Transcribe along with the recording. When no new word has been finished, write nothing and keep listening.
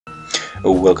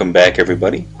Welcome back,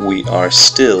 everybody. We are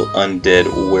still undead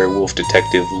werewolf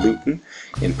detective Luton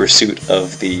in pursuit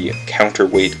of the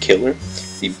counterweight killer,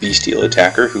 the bestial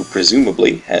attacker who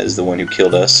presumably has the one who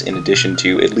killed us, in addition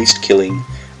to at least killing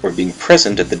or being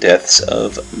present at the deaths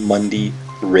of Mundy,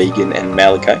 Reagan, and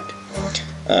Malachite.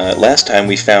 Last time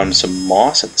we found some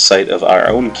moss at the site of our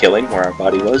own killing, where our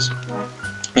body was,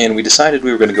 and we decided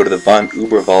we were going to go to the von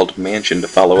Uberwald mansion to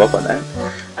follow up on that.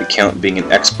 The Count being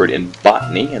an expert in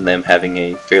botany, and them having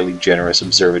a fairly generous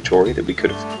observatory that we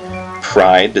could have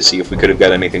pried to see if we could have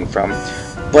got anything from.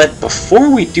 But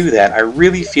before we do that, I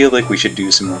really feel like we should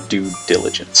do some due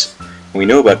diligence. We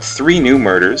know about 3 new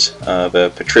murders of a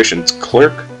patrician's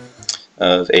clerk,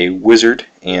 of a wizard,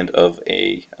 and of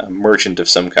a merchant of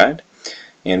some kind.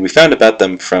 And we found about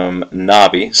them from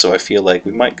Nobby, so I feel like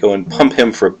we might go and pump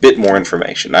him for a bit more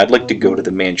information. I'd like to go to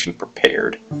the mansion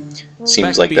prepared.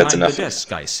 Seems like that's enough. The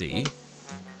desk, I see.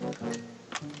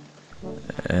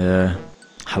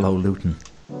 Hello, Luton.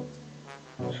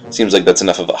 Seems like that's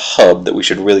enough of a hub that we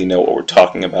should really know what we're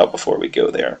talking about before we go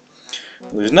there.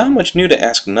 There's not much new to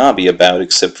ask Nobby about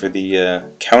except for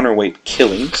the counterweight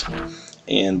killings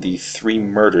and the 3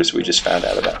 murders we just found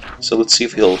out about. So let's see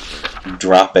if he'll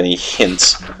drop any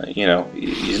hints. You know,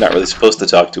 he's not really supposed to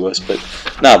talk to us, but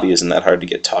Nobby isn't that hard to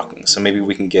get talking, so maybe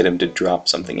we can get him to drop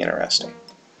something interesting.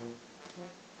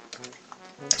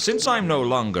 Since I'm no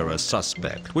longer a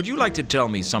suspect, would you like to tell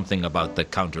me something about the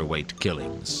counterweight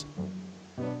killings?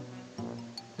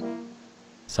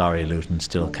 Sorry, Luton,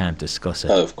 still can't discuss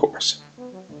it. Of course.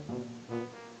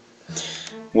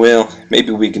 Well,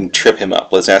 maybe we can trip him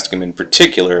up. Let's ask him in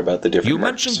particular about the different You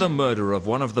murders. mentioned the murder of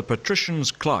one of the patrician's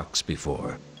clerks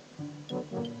before.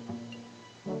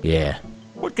 Yeah,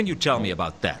 What can you tell me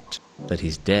about that? that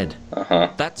he's dead.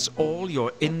 That's all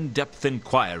your in-depth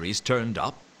inquiries turned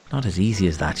up? Not as easy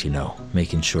as that, you know,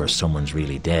 making sure someone's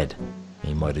really dead.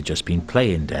 He might have just been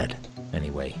playing dead.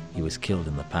 Anyway, he was killed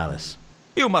in the palace.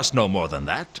 You must know more than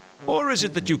that. Or is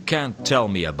it that you can't tell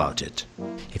me about it?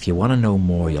 If you want to know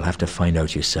more, you'll have to find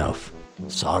out yourself.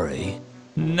 Sorry.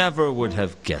 Never would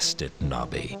have guessed it,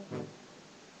 Nobby.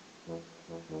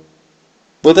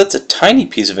 Well, that's a tiny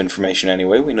piece of information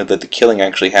anyway. We know that the killing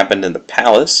actually happened in the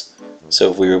palace, so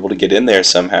if we were able to get in there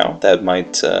somehow, that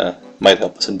might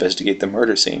help us investigate the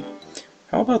murder scene.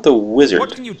 How about the wizard?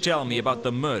 What can you tell me about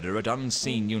the murder at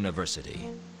Unseen University?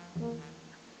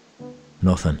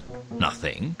 Nothing.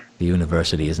 Nothing? The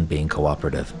university isn't being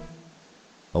cooperative.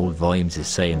 Old Vimes is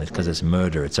saying that because it's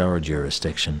murder, it's our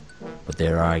jurisdiction. But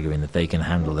they're arguing that they can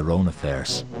handle their own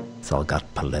affairs. It's all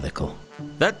got political.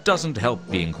 That doesn't help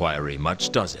the inquiry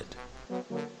much, does it?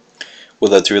 Well,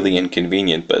 that's really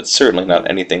inconvenient, but certainly not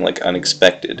anything like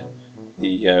unexpected.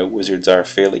 The wizards are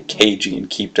fairly cagey and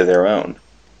keep to their own.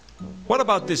 What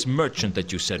about this merchant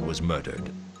that you said was murdered?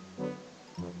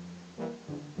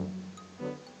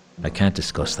 I can't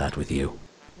discuss that with you.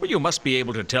 Well, you must be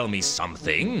able to tell me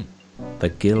something. The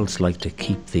guilds like to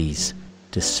keep these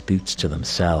disputes to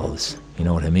themselves. You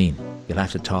know what I mean? You'll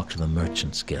have to talk to the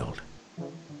Merchants Guild.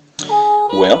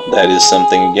 Well, that is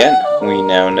something again. We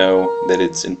now know that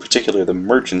it's in particular the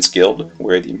Merchants Guild,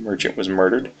 where the merchant was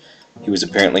murdered. He was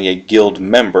apparently a guild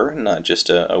member, not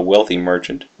just a wealthy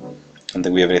merchant. I don't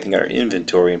think we have anything in our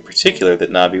inventory in particular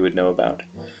that Nobby would know about.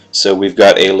 So we've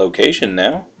got a location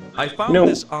now. I found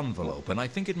this envelope, and I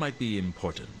think it might be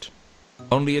important.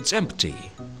 Only it's empty.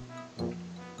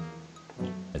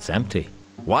 It's empty.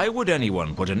 Why would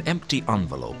anyone put an empty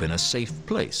envelope in a safe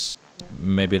place?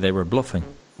 Maybe they were bluffing.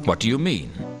 What do you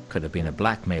mean? Could have been a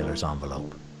blackmailer's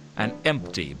envelope. An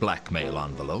empty blackmail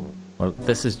envelope? Well,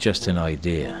 this is just an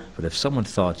idea, but if someone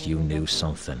thought you knew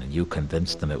something and you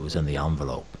convinced them it was in the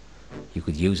envelope, you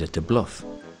could use it to bluff.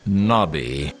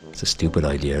 Nobby. It's a stupid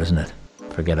idea, isn't it?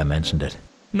 Forget I mentioned it.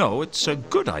 No, it's a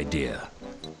good idea.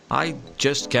 I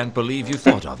just can't believe you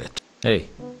thought of it. Hey,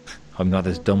 I'm not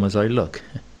as dumb as I look.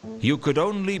 You could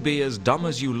only be as dumb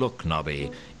as you look, Nobby,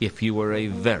 if you were a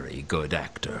very good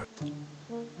actor.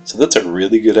 So that's a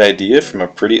really good idea from a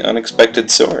pretty unexpected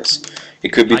source.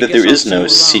 It could be that there is no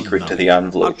secret to the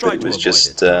envelope, that it was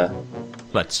just,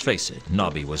 Let's face it,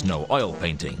 Nobby was no oil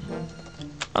painting.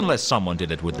 Unless someone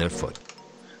did it with their foot.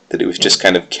 that it was just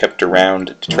kind of kept around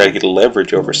to try to get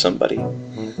leverage over somebody.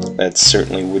 That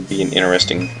certainly would be an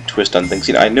interesting twist on things.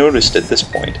 You know, I noticed at this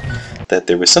point that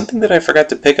there was something that I forgot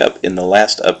to pick up in the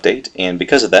last update, and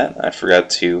because of that, I forgot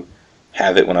to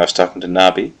have it when I was talking to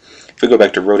Nobby. If we go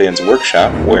back to Rodan's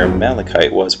workshop, where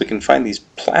Malachite was, we can find these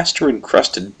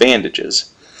plaster-encrusted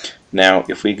bandages. Now,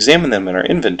 if we examine them in our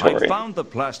inventory... I found the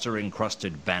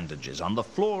plaster-encrusted bandages on the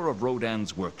floor of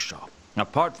Rodan's workshop.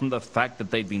 Apart from the fact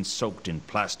that they'd been soaked in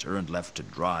plaster and left to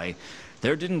dry,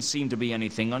 There didn't seem to be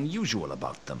anything unusual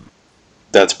about them.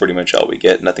 That's pretty much all we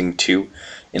get, nothing too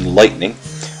enlightening.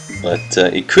 But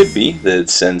it could be that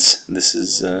since this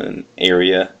is an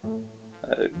area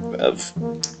of,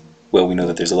 well, we know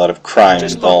that there's a lot of crime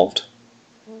involved.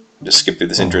 Just skip through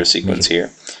this intro sequence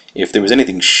here. If there was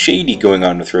anything shady going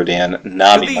on with Rodan,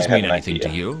 Nabi might have an idea. To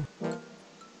you?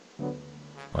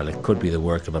 Well, it could be the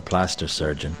work of a plaster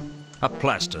surgeon. A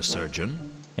plaster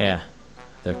surgeon? Yeah,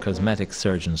 they're cosmetic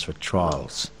surgeons for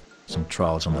trolls. Some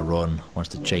trolls on the run wants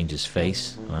to change his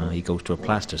face. Well, he goes to a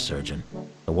plaster surgeon.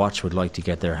 The Watch would like to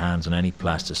get their hands on any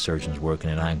plaster surgeons working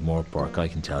in Ankh-Morpork, I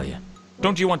can tell you.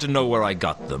 Don't you want to know where I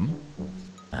got them?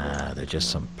 They're just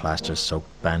some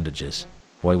plaster-soaked bandages.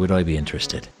 Why would I be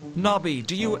interested? Nobby,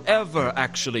 do you ever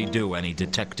actually do any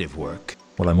detective work?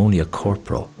 Well, I'm only a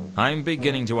corporal. I'm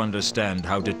beginning to understand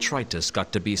how Detritus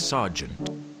got to be sergeant.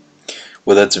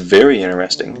 Well, that's very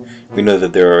interesting. We know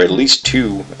that there are at least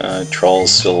 2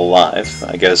 trolls still alive.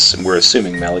 I guess we're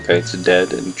assuming Malachite's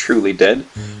dead and truly dead.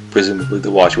 Presumably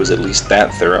the Watch was at least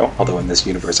that thorough, although in this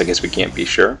universe I guess we can't be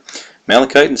sure.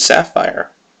 Malachite and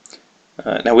Sapphire.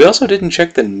 Now we also didn't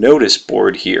check the notice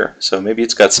board here, so maybe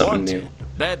it's got something new.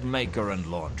 Bed maker and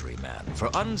laundryman for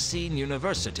Unseen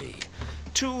University.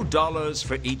 $2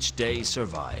 for each day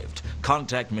survived.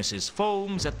 Contact Mrs.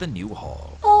 Foames at the new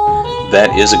hall.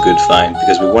 That is a good find,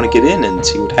 because we want to get in and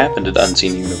see what happened at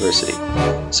Unseen University.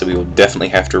 So we will definitely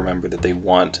have to remember that they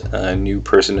want a new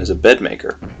person as a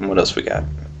bedmaker. And what else we got?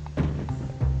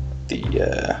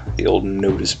 The old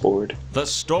notice board. The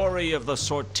story of the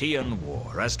Sortian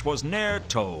War, as 'twas ne'er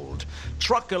told.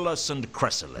 Truculus and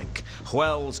Cressilic,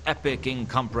 Hwell's epic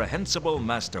incomprehensible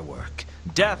masterwork.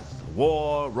 Death,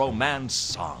 war, romance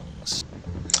songs.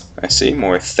 I see,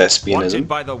 more thespianism. Wanted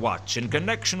by the Watch in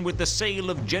connection with the sale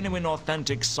of genuine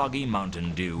authentic soggy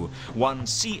Mountain Dew. One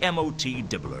CMOT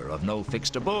Dibbler of no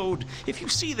fixed abode. If you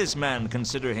see this man,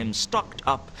 consider him stocked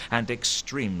up and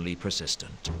extremely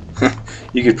persistent.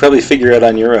 You could probably figure out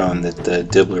on your own that the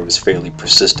Dibbler was fairly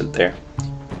persistent there.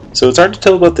 So it's hard to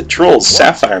tell about the trolls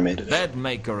Sapphire made of.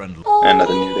 Bedmaker and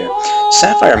nothing new there.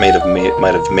 Sapphire might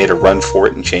have made a run for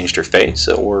it and changed her face,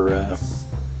 or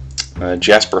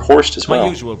Jasper Horst as well. My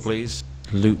usual, please.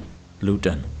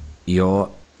 Luton,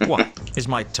 you're... What? Is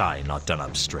my tie not done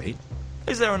up straight?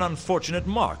 Is there an unfortunate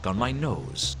mark on my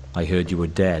nose? I heard you were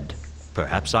dead.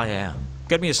 Perhaps I am.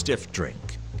 Get me a stiff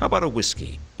drink. How about a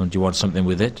whiskey? Don't you want something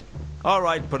with it? All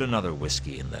right, put another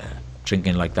whiskey in there.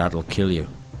 Drinking like that'll kill you.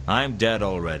 I'm dead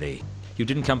already. You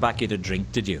didn't come back here to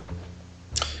drink, did you?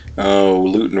 Oh,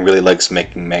 Luton really likes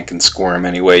making Mencken squirm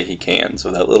any way he can,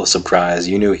 so that little surprise,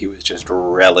 you knew he was just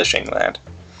relishing that.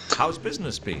 How's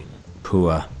business been?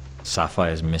 Poor.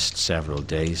 Sapphire's missed several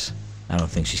days. I don't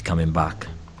think she's coming back.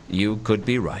 You could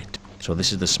be right. So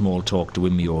this is the small talk to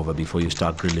win me over before you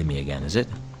start grilling me again, is it?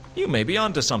 You may be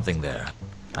onto something there.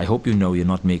 I hope you know you're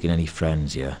not making any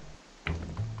friends here.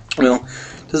 Well,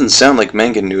 doesn't sound like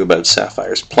Mencken knew about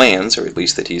Sapphire's plans, or at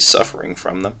least that he's suffering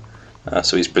from them.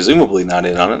 So he's presumably not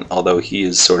in on it, although he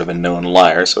is sort of a known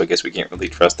liar, so I guess we can't really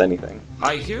trust anything.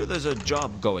 I hear there's a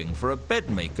job going for a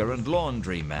bedmaker and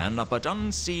laundryman up at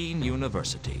Unseen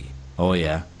University. Oh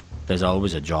yeah, there's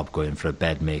always a job going for a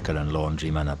bedmaker and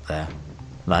laundryman up there.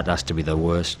 That has to be the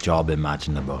worst job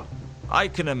imaginable. I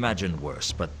can imagine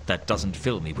worse, but that doesn't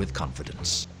fill me with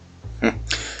confidence.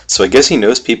 So I guess he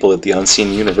knows people at the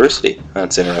Unseen University.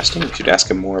 That's interesting. We should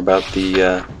ask him more about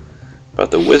the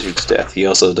wizard's death. He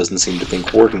also doesn't seem to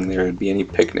think working there would be any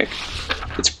picnic.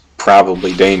 It's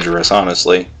probably dangerous,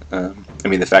 honestly. I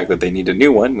mean, the fact that they need a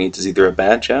new one means it's either a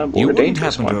bad job or a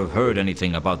dangerous one. You wouldn't happen to have heard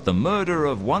anything about the murder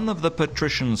of one of the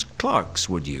patrician's clerks,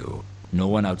 would you? No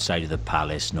one outside of the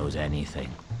palace knows anything.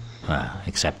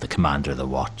 Except the commander of the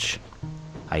watch.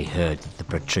 I heard that the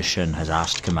patrician has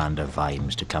asked Commander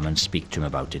Vimes to come and speak to him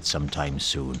about it sometime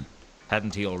soon.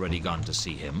 Hadn't he already gone to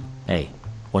see him? Hey,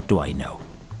 what do I know?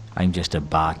 I'm just a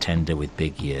bartender with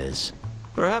big ears.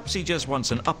 Perhaps he just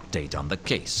wants an update on the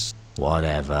case.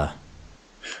 Whatever.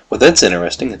 Well, that's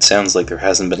interesting. It sounds like there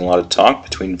hasn't been a lot of talk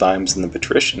between Vimes and the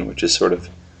patrician, which is sort of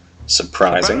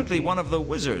surprising. Apparently one of the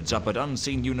wizards up at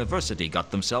Unseen University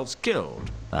got themselves killed.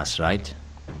 That's right.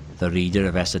 The reader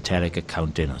of esoteric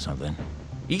accounting or something.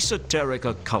 Esoteric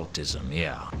occultism,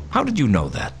 yeah. How did you know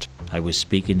that? I was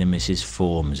speaking to Mrs.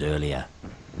 Foames earlier.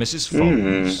 Mrs.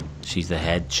 Foames? She's the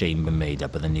head chambermaid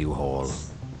up at the new hall.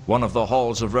 One of the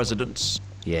halls of residence?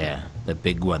 Yeah, the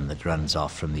big one that runs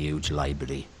off from the huge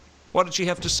library. What did she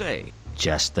have to say?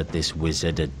 Just that this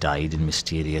wizard had died in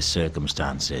mysterious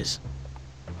circumstances.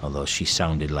 Although she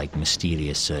sounded like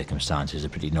mysterious circumstances are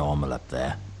pretty normal up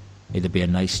there. It'd be a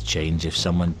nice change if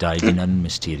someone died in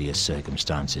unmysterious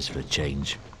circumstances for a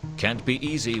change. Can't be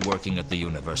easy working at the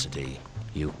university.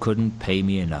 You couldn't pay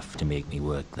me enough to make me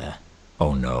work there.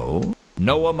 Oh no?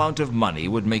 No amount of money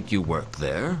would make you work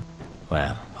there?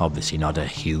 Well, obviously not a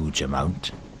huge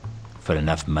amount. For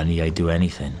enough money, I'd do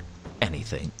anything.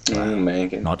 Anything? Oh,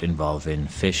 Megan. Not involving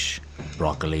fish,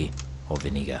 broccoli, or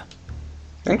vinegar.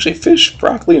 Actually, fish,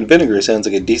 broccoli, and vinegar sounds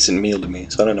like a decent meal to me,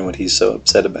 so I don't know what he's so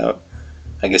upset about.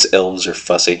 I guess elves are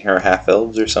fussy, or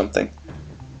half-elves or something.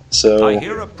 So... I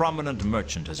hear a prominent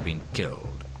merchant has been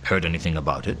killed. Heard anything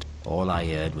about it? All I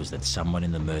heard was that someone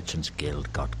in the Merchants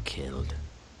Guild got killed.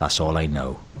 That's all I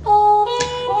know.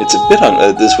 It's a bit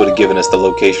on... this would have given us the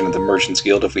location of the Merchants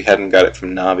Guild if we hadn't got it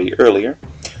from Navi earlier.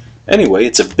 Anyway,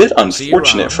 it's a bit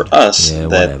unfortunate for us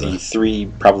that the three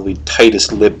probably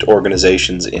tightest-lipped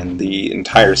organizations in the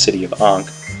entire city of Ankh,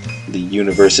 the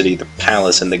University, the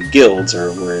Palace, and the Guilds,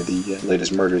 are where the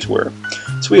latest murders were.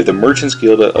 So we have the Merchants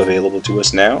Guild available to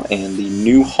us now, and the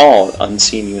new hall at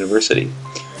Unseen University.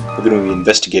 We're going to be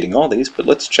investigating all these, but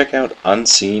let's check out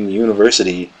Unseen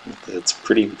University. It's a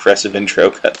pretty impressive intro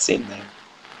cutscene there.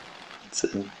 It's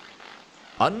a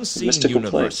Unseen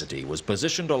University was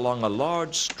positioned along a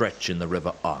large stretch in the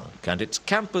River Ankh, and its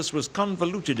campus was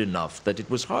convoluted enough that it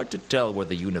was hard to tell where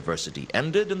the university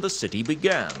ended and the city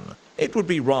began. It would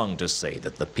be wrong to say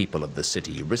that the people of the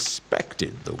city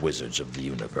respected the wizards of the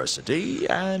university,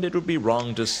 and it would be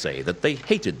wrong to say that they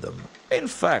hated them. In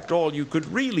fact, all you could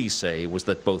really say was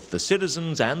that both the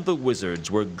citizens and the wizards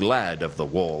were glad of the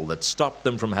wall that stopped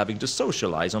them from having to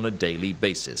socialize on a daily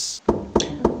basis.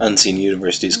 Unseen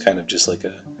University is kind of just like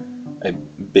a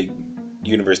big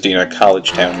university in our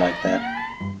college town like that.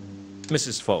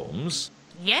 Mrs. Foames?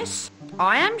 Yes,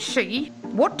 I am she.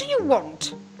 What do you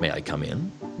want? May I come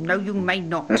in? No, you may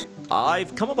not.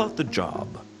 I've come about the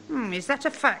job. Is that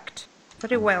a fact?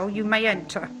 Very well, you may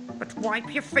enter, but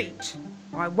wipe your feet.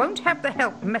 I won't have the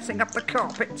help messing up the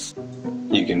carpets.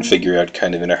 You can figure out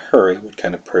kind of in a hurry what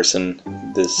kind of person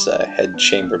this head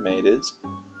chambermaid is.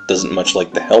 Doesn't much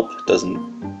like the help,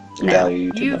 doesn't value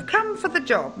you too You've much. come for the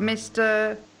job,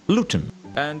 Mr. Luton.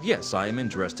 And yes, I am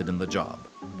interested in the job.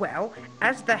 Well,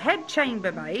 as the head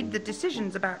chambermaid, the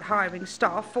decisions about hiring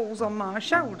staff falls on my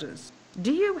shoulders.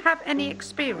 Do you have any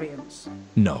experience?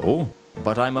 No,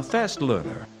 but I'm a fast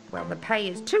learner. Well, the pay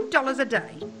is $2 a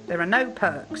day. There are no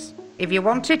perks. If you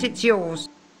want it, it's yours.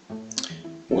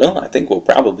 Well, I think we'll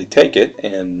probably take it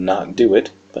and not do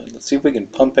it, but let's see if we can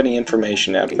pump any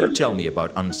information out of Can her. you tell me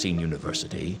about Unseen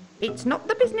University? It's not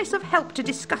the business of help to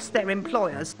discuss their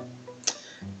employers.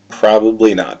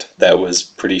 Probably not. That was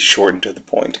pretty short and to the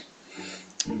point.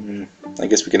 I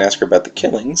guess we can ask her about the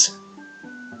killings.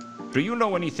 Do you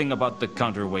know anything about the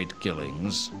counterweight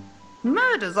killings?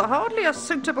 Murders are hardly a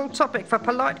suitable topic for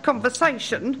polite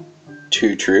conversation.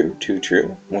 Too true, too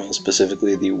true. Well,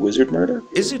 specifically the wizard murder?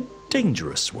 Is it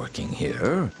dangerous working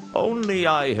here? Only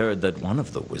I heard that one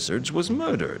of the wizards was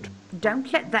murdered.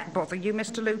 Don't let that bother you,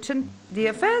 Mr. Luton. The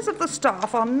affairs of the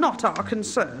staff are not our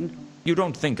concern. You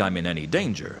don't think I'm in any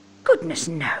danger? Goodness,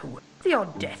 no. The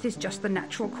odd death is just the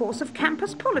natural course of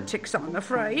campus politics, I'm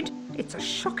afraid. It's a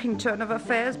shocking turn of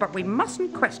affairs, but we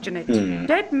mustn't question it.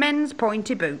 Dead men's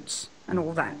pointy boots, and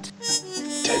all that.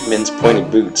 Dead men's pointed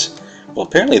boots. Well,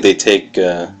 apparently they take,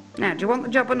 Now, do you want the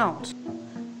job or not?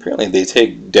 apparently they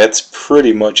take deaths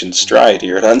pretty much in stride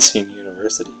here at Unseen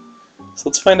University. So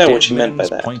let's find out what she meant by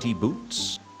that. Pointy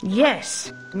boots?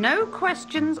 Yes. No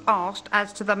questions asked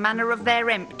as to the manner of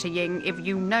their emptying, if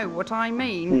you know what I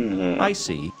mean. I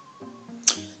see.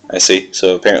 I see.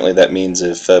 So apparently that means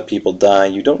if people die,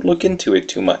 you don't look into it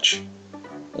too much.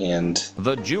 And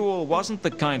The duel wasn't the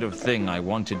kind of thing I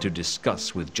wanted to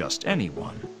discuss with just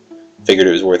anyone. figured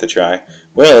it was worth a try.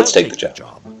 Well, let's I'll take the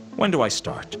job. When do I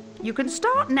start? You can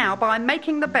start now by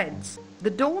making the beds. The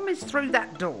dorm is through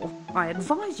that door. I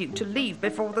advise you to leave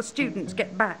before the students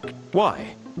get back.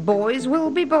 Why? Boys will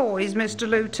be boys, Mr.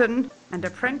 Luton, and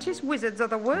apprentice wizards are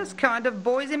the worst kind of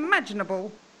boys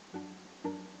imaginable.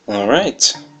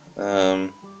 Alright.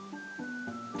 Let's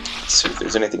see if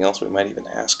there's anything else we might even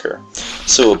ask her.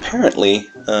 So apparently,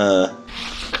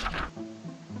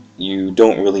 you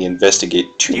don't really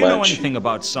investigate too Do you know much. anything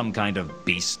about some kind of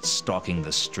beast stalking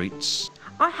the streets?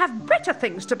 I have better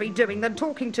things to be doing than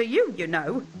talking to you, you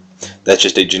know. That's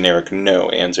just a generic no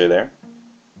answer there.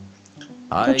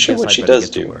 I sure guess what I'd she better does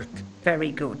get to do. work.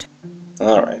 Very good.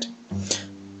 Alright.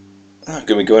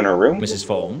 Can we go in her room? Mrs.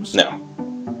 Foames? No.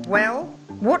 Well,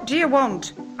 what do you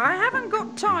want? I haven't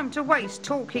got time to waste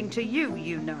talking to you,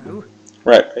 you know.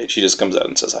 Right. She just comes out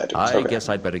and says hi to us. I Okay. guess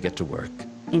I'd better get to work.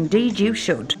 Indeed you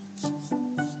should.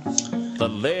 The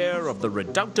lair of the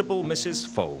redoubtable Mrs.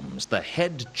 Foames, the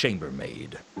head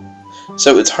chambermaid.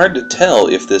 So it's hard to tell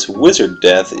if this wizard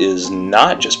death is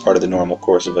not just part of the normal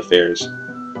course of affairs.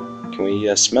 Can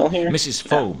we smell here? Mrs.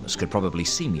 Foames could probably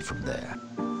see me from there.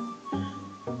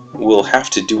 We'll have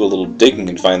to do a little digging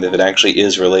and find if it actually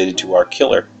is related to our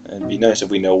killer. It'd be nice if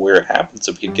we know where it happened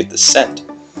so we could get the scent.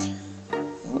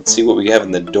 Let's see what we have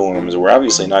in the dorms. We're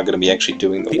obviously not going to be actually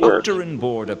doing the work. The octarine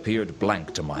board appeared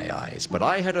blank to my eyes, but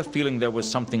I had a feeling there was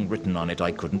something written on it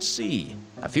I couldn't see.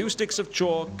 A few sticks of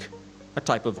chalk, a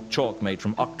type of chalk made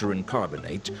from octarine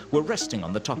carbonate, were resting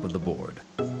on the top of the board.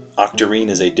 Octarine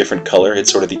is a different color.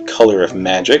 It's sort of the color of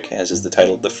magic, as is the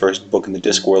title of the first book in the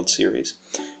Discworld series.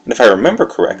 And if I remember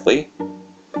correctly,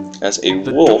 as a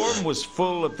wolf... The dorm was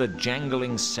full of the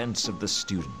jangling scents of the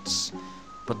students.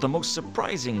 But the most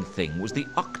surprising thing was the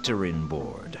octarine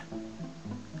board.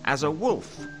 As a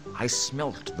wolf, I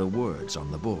smelt the words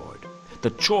on the board.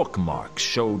 The chalk marks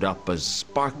showed up as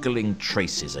sparkling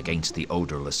traces against the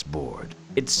odorless board.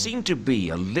 It seemed to be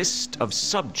a list of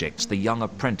subjects the young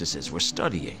apprentices were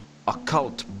studying.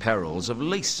 Occult perils of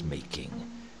lace-making,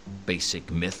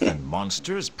 basic myth and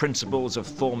monsters, principles of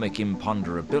thaumic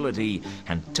imponderability,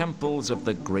 and temples of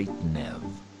the Great Nev.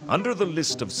 Under the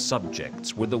list of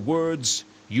subjects were the words,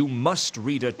 "You must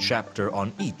read a chapter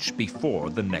on each before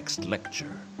the next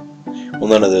lecture." Well,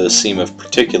 none of those seem of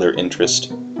particular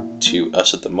interest to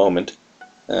us at the moment.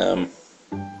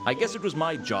 I guess it was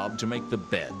my job to make the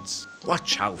beds.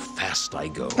 Watch how fast I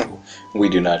go. We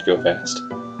do not go fast.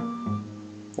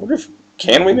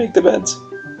 Can we make the beds?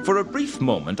 For a brief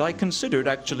moment, I considered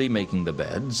actually making the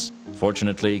beds.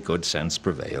 Fortunately, good sense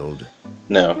prevailed.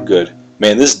 No, good.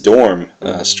 Man, this dorm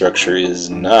structure is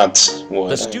not what...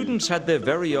 The students had their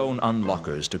very own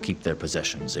unlockers to keep their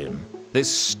possessions in. This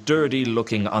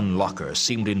sturdy-looking unlocker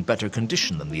seemed in better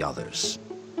condition than the others.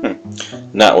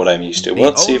 Not what I'm used to. Well,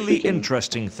 let's see The if we only can...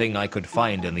 interesting thing I could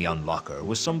find in the unlocker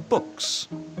was some books.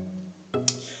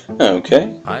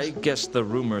 Okay. I guess the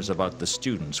rumors about the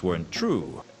students weren't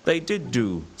true. They did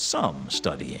do some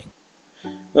studying.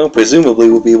 Well, presumably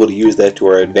we'll be able to use that to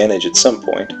our advantage at some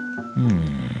point.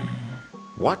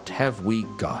 What have we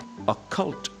got?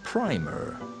 Occult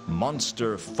Primer,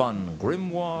 Monster Fun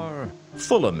Grimoire,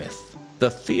 Fulamyth, The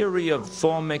Theory of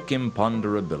Thaumic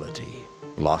Imponderability,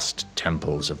 Lost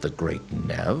Temples of the Great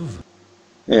Nev.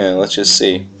 Yeah, let's just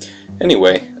see.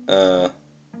 Anyway,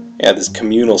 yeah, this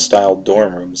communal-style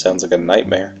dorm room sounds like a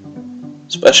nightmare.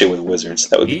 Especially with wizards.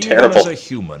 That would be terrible. Even as a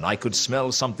human, I could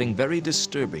smell something very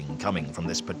disturbing coming from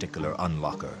this particular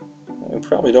unlocker. We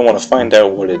probably don't want to find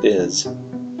out what it is.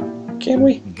 Can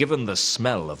we? Given the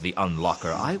smell of the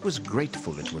unlocker, I was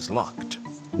grateful it was locked.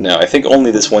 No, I think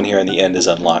only this one here on the end is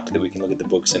unlocked, that we can look at the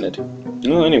books in it.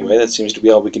 Well, anyway, that seems to be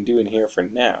all we can do in here for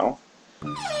now.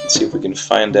 Let's see if we can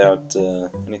find out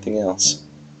anything else.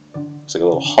 Looks like a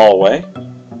little hallway.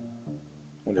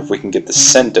 Wonder if we can get the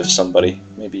scent of somebody.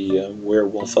 Maybe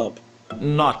werewolf up.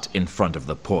 Not in front of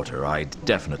the porter. I'd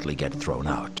definitely get thrown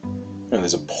out. Oh,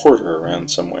 there's a porter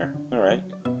around somewhere. Alright.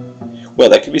 Well,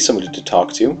 that could be somebody to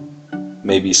talk to.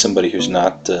 Maybe somebody who's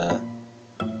not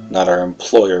our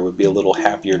employer would be a little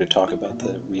happier to talk about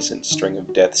the recent string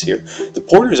of deaths here. The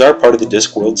porters are part of the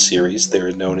Discworld series.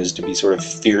 They're known as to be sort of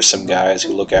fearsome guys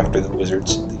who look after the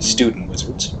wizards, the student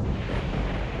wizards.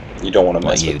 You don't want to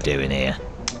mess with them. What are you doing here?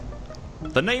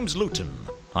 The name's Luton.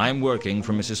 I'm working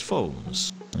for Mrs.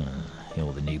 Foames.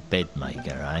 You're the new bed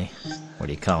maker, eh? Well,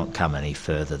 you can't come any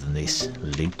further than this,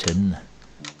 Luton.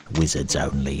 Wizards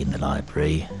only in the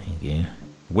library, ain't you?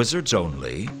 Wizards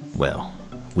only? Well,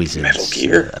 Metal wizards,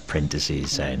 Gear.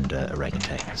 apprentices, and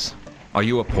orangutans. Are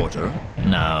you a porter?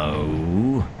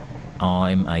 No,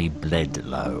 I'm a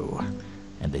Bledlow.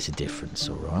 And there's a difference,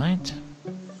 alright?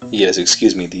 Yes,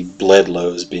 excuse me, the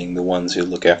Bledlows being the ones who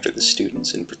look after the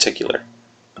students in particular.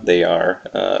 They are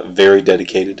very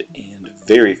dedicated and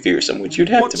very fearsome, which you'd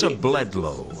have What's to a be.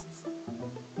 Bledlow?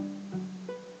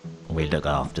 We look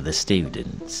after the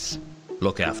students,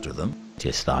 Look after them.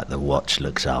 just like the watch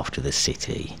looks after the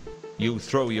city. You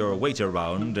throw your weight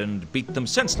around and beat them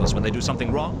senseless when they do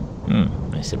something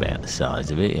wrong? That's about the size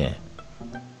of it, yeah.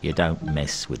 You don't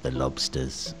mess with the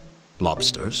lobsters.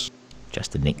 Lobsters?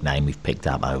 Just a nickname we've picked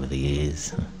up over the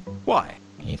years. Why?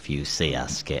 If you see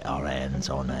us get our hands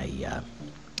on a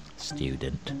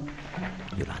student,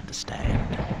 you'll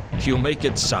understand. You make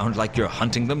it sound like you're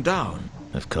hunting them down.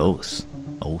 Of course,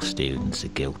 all students are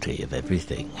guilty of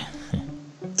everything.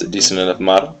 It's a decent enough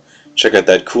model. Check out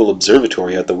that cool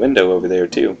observatory out the window over there,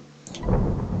 too.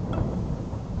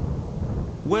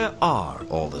 Where are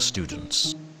all the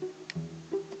students?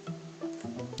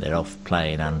 They're off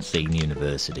playing Unseen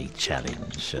University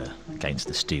Challenge against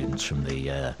the students from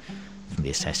the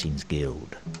Assassin's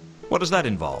Guild. What does that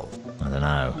involve? I don't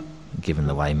know. Given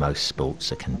the way most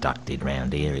sports are conducted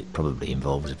round here, it probably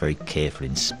involves a very careful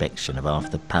inspection of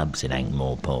half the pubs in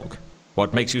Ankh-Morpork.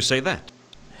 What makes you say that?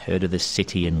 Heard of the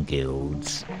city and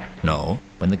guilds? No.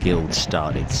 When the guilds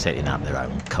started setting up their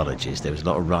own colleges, there was a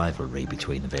lot of rivalry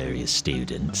between the various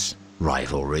students.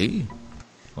 Rivalry?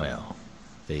 Well,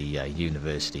 the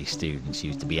university students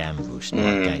used to be ambushed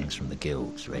by gangs from the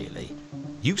guilds, really.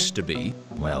 Used to be.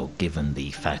 Well, given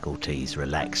the faculty's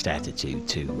relaxed attitude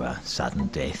to sudden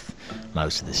death,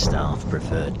 most of the staff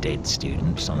preferred dead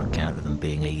students on account of them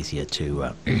being easier to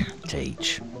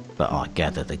teach. But I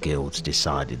gather the guilds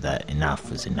decided that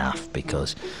enough was enough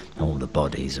because all the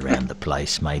bodies around the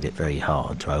place made it very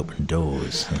hard to open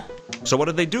doors. So what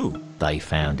did they do? They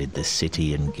founded the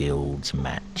City and Guilds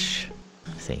Match.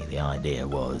 See, the idea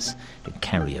was to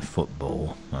carry a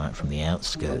football right from the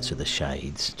outskirts of the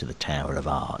Shades to the Tower of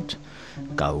Art,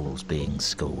 goals being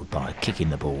scored by kicking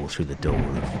the ball through the door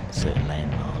of certain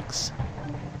landmarks.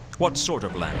 What sort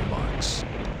of landmarks?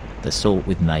 The sort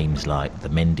with names like the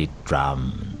Mended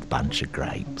Drum and the Bunch of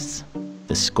Grapes.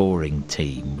 The scoring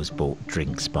team was bought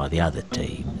drinks by the other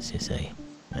teams, you see.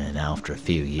 And after a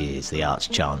few years, the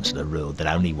Arch-Chancellor ruled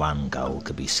that only one goal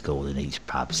could be scored in each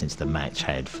pub, since the match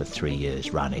had, for 3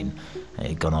 years running,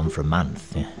 gone on for a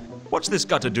month. What's this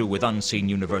got to do with Unseen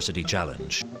University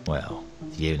Challenge? Well,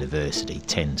 the university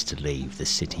tends to leave the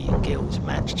City and Guilds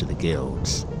Match to the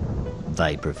guilds.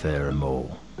 They prefer a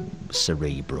more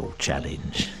cerebral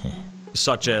challenge.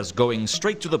 Such as going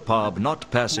straight to the pub, not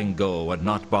passing go, and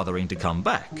not bothering to come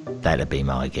back? That'd be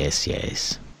my guess,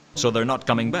 yes. So they're not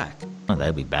coming back? Well,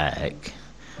 they'll be back.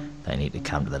 They need to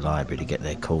come to the library to get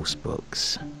their course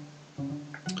books.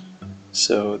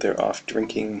 So they're off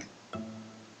drinking,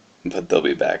 but they'll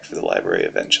be back for the library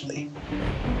eventually.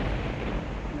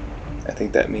 I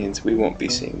think that means we won't be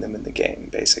seeing them in the game,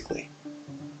 basically.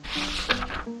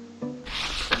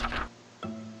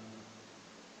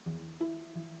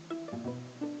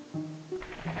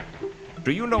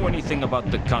 Do you know anything about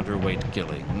the counterweight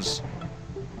killings?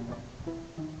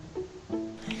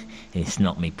 It's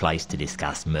not me place to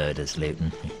discuss murders,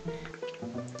 Luton.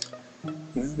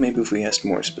 Well, maybe if we asked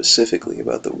more specifically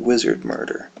about the wizard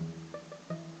murder.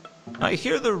 I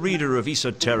hear the reader of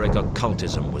esoteric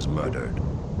occultism was murdered.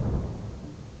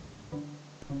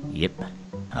 Yep.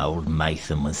 Old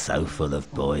Matham was so full of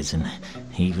poison,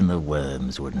 even the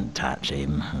worms wouldn't touch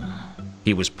him.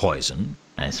 He was poisoned?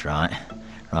 That's right.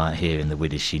 Right here in the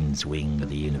Widdershins wing of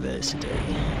the university.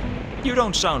 You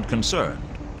don't sound concerned.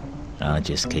 I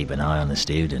just keep an eye on the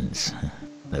students.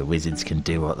 The wizards can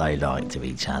do what they like to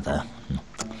each other.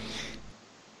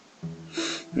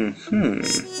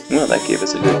 Well, that gave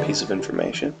us a good piece of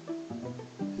information.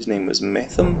 His name was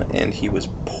Metham, and he was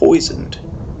poisoned.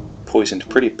 Poisoned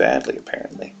pretty badly,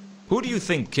 apparently. Who do you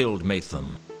think killed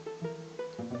Matham?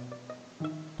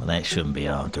 Well, that shouldn't be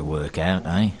hard to work out,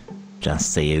 eh?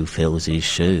 Just see who fills his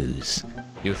shoes.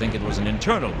 You think it was an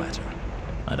internal matter?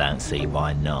 I don't see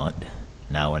why not.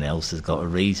 No one else has got a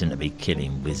reason to be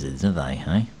killing wizards, have they,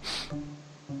 eh?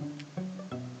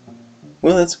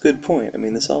 Well, that's a good point. I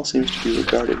mean, this all seems to be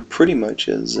regarded pretty much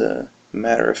as a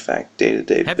matter-of-fact,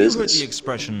 day-to-day Have business. you heard the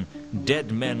expression,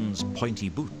 dead men's pointy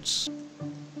boots?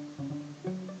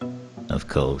 Of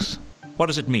course. What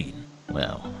does it mean?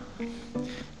 Well,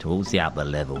 towards the upper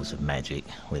levels of magic,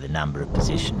 where the number of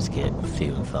positions get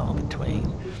few and far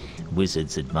between,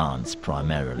 wizards advance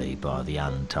primarily by the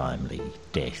untimely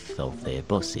death of their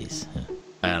bosses.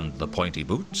 And the pointy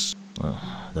boots? Well,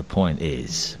 the point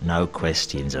is, no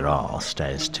questions are asked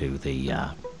as to the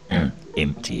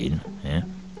emptying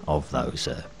of those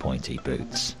pointy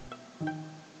boots.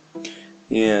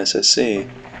 Yes, I see.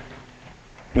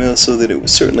 Well, so that it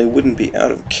certainly wouldn't be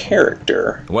out of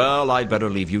character Well, I'd better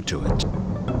leave you to it.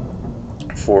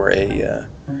 for a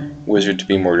wizard to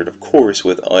be murdered, of course,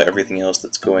 with everything else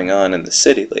that's going on in the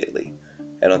city lately.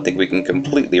 I don't think we can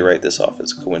completely write this off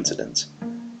as a coincidence.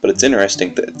 But it's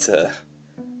interesting that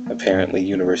apparently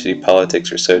university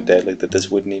politics are so deadly that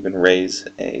this wouldn't even raise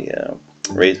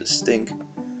a stink.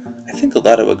 I think a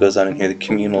lot of what goes on in here, the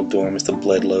communal dorms, the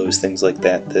Bledlows, things like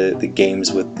that, the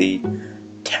games with the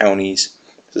townies,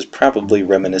 this is probably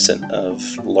reminiscent of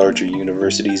larger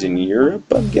universities in Europe,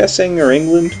 I'm guessing, or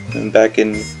England, and back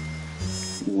in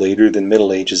later than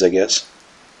Middle Ages, I guess.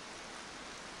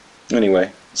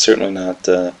 Anyway, certainly not,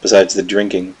 besides the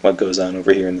drinking, what goes on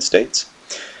over here in the States.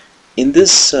 In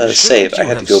this save, I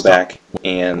had to go back,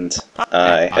 and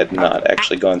I had not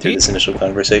actually gone through this initial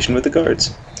conversation with the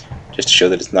guards, just to show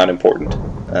that it's not important,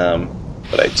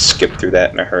 but I skipped through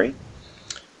that in a hurry.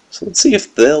 So let's see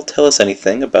if they'll tell us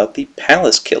anything about the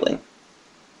palace killing.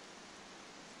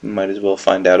 Might as well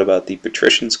find out about the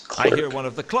patrician's I clerk. hear one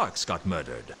of the clerks got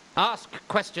murdered. Ask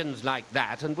questions like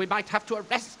that and we might have to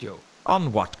arrest you.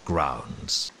 On what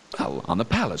grounds? Well, on the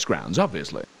palace grounds,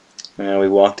 obviously. Yeah, we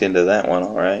walked into that one,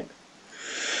 alright.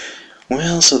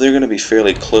 Well, so they're going to be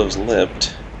fairly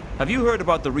close-lipped. Have you heard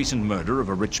about the recent murder of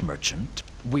a rich merchant?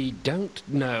 We don't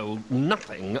know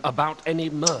nothing about any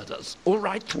murders, all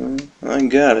right? I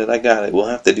got it. We'll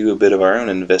have to do a bit of our own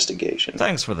investigation.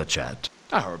 Thanks for the chat.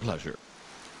 Our pleasure.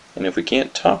 And if we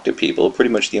can't talk to people,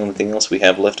 pretty much the only thing else we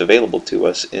have left available to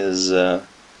us is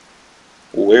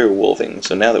werewolfing.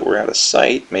 So now that we're out of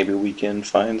sight, maybe we can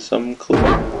find some clue.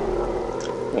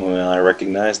 Well, I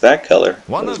recognize that color.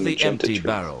 One Those of the magenta empty trees.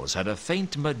 barrels had a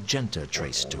faint magenta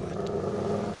trace to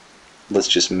it. Let's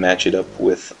just match it up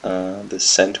with the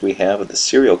scent we have of the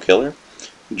serial killer,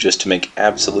 just to make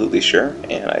absolutely sure,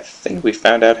 and I think we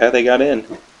found out how they got in.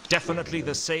 Definitely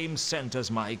the same scent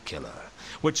as my killer,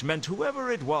 which meant whoever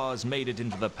it was made it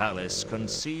into the palace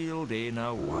concealed in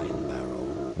a wine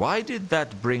barrel. Why did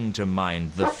that bring to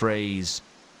mind the phrase,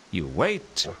 "You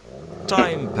wait,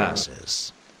 time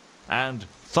passes," and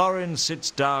Thorin sits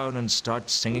down and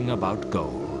starts singing about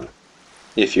gold?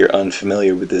 If you're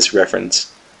unfamiliar with this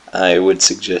reference, I would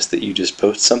suggest that you just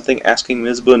post something asking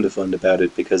Ms. Blundefund about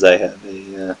it, because I have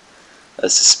a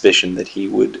suspicion that he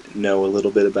would know a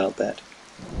little bit about that.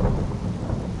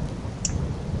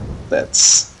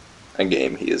 That's a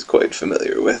game he is quite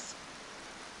familiar with.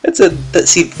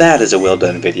 See, that is a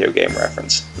well-done video game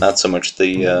reference. Not so much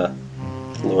the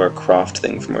Lara Croft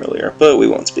thing from earlier, but we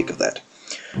won't speak of that.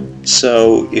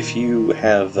 So, if you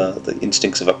have the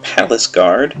instincts of a palace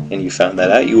guard, and you found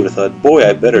that out, you would have thought, boy,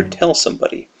 I better tell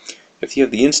somebody. If you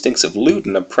have the instincts of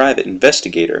Luton, a private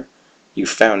investigator, you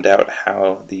found out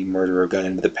how the murderer got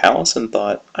into the palace and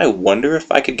thought, I wonder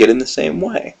if I could get in the same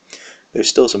way. There's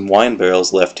still some wine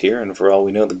barrels left here, and for all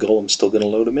we know, the golem's still going to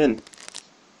load them in.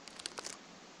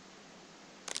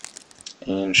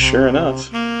 And sure enough...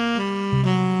 I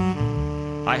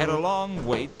had a long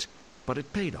wait, but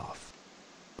it paid off.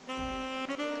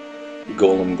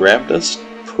 Golem grabbed us,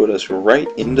 put us right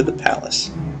into the palace.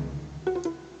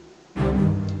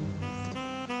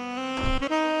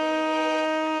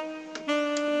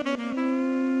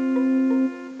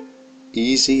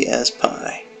 Easy as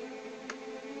pie.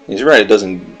 He's right, it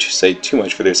doesn't say too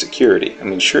much for their security. I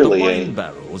mean, surely The wine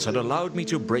barrels had allowed me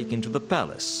to break into the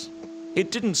palace.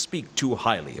 It didn't speak too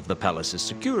highly of the palace's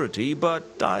security,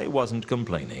 but I wasn't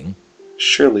complaining.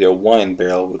 Surely a wine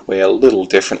barrel would weigh a little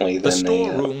differently The than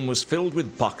storeroom was filled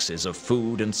with boxes of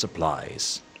food and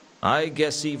supplies. I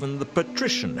guess even the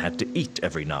patrician had to eat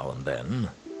every now and then.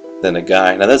 than a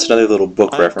guy. Now that's another little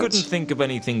book I reference. couldn't think of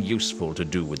anything useful to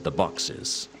do with the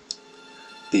boxes.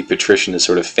 The patrician is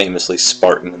sort of famously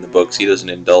Spartan in the books. He doesn't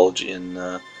indulge in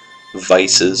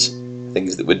vices,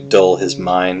 things that would dull his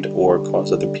mind or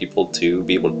cause other people to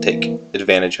be able to take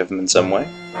advantage of him in some way.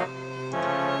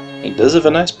 He does have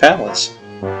a nice palace.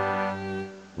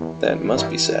 That must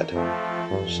be said.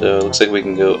 So it looks like we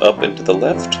can go up and to the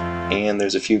left, and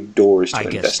there's a few doors to I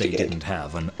guess investigate. they didn't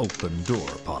have an open door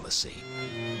policy.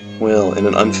 Well, in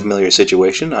an unfamiliar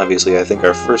situation, obviously I think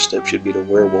our first step should be to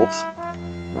werewolf.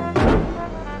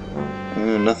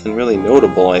 Nothing really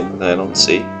notable I don't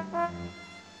see.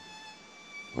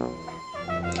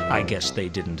 I guess they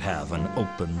didn't have an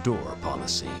open door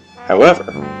policy. However,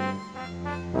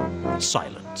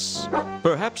 Silence.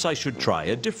 Perhaps I should try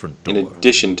a different door. in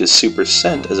addition to super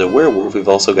scent, as a werewolf we've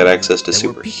also got access to There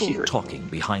super were people hearing. talking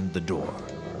behind the door.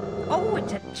 Oh,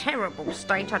 it's a terrible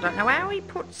state. I don't know how he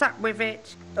puts up with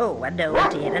it. Oh, I know,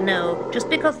 dear, I know. Just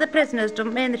because the prisoners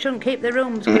don't mean they shouldn't keep their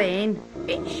rooms clean.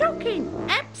 It's shocking.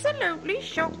 Absolutely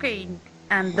shocking.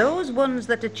 And those ones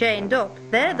that are chained up,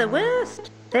 they're the worst.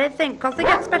 They think because they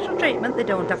get special treatment, they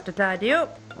don't have to tidy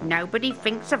up. Nobody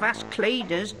thinks of us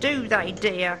cleaners, do they,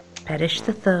 dear? Perish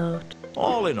the thought.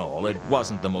 All in all, it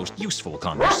wasn't the most useful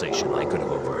conversation I could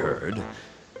have overheard.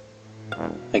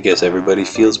 I guess everybody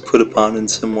feels put upon in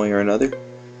some way or another.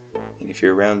 And if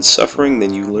you're around suffering,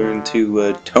 then you learn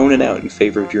to tone it out in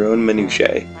favor of your own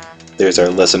minutiae. There's our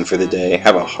lesson for the day.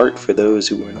 Have a heart for those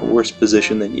who are in a worse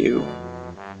position than you.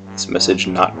 This message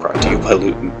not brought to you by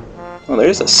Luton. Oh,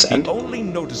 there's a scent. The only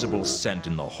noticeable scent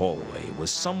in the hallway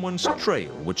was someone's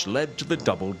trail which led to the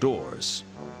double doors.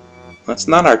 That's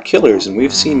not our killers, and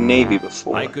we've seen Navy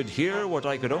before. I could hear what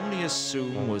I could only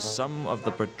assume was some of the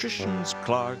patricians'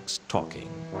 clerks talking.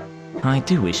 I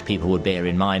do wish people would bear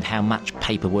in mind how much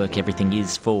paperwork everything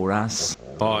is for us.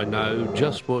 I know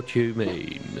just what you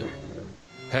mean.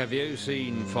 Have you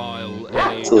seen file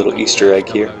It's a little Easter egg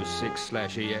here.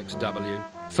 06/EXW?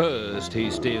 First he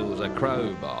steals a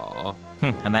crowbar,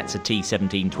 And that's a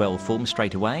T-1712 form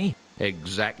straight away.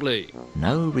 Exactly.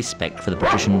 No respect for the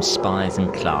patricians, spies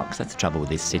and clerks. That's the trouble with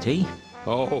this city.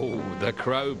 Oh, the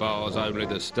crowbar's only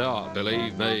the start,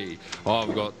 believe me.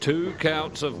 I've got 2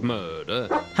 counts of murder.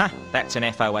 Ha! That's an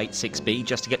FO86B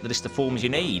just to get the list of forms you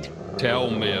need. Tell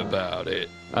me about it.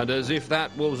 And as if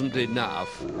that wasn't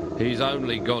enough, he's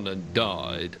only gone and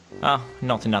died. Oh,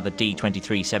 not another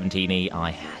D2317E. I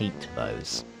hate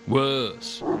those.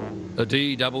 Worse. A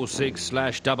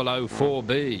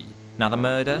D66/004B. Another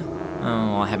murder?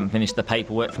 Oh, I haven't finished the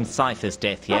paperwork from Cypher's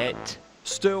death yet.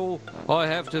 Still, I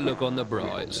have to look on the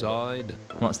bright side.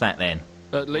 What's that then?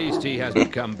 At least he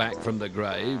hasn't come back from the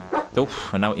grave. Oh,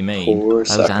 I know what you mean. Poor Those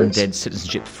suckers. undead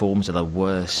citizenship forms are the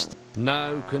worst.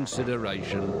 No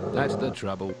consideration. That's the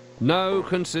trouble. No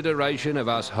consideration of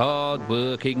us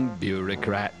hard-working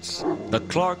bureaucrats. The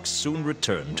clerks soon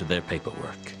returned to their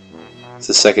paperwork.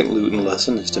 The second Luton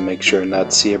lesson is to make sure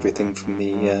not to see everything from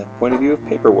the point of view of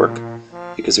paperwork,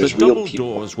 because The there's real double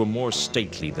people. doors were more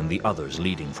stately than the others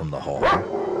leading from the hall.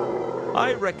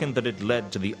 I reckon that it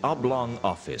led to the oblong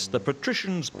office, the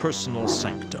patrician's personal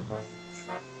sanctum.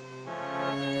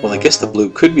 Well, I guess the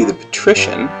blue could be the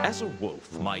patrician. As a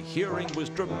wolf, my hearing was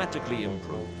dramatically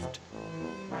improved.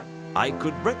 I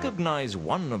could recognize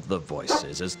one of the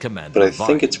voices as Commander But I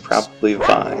think it's Vines. probably The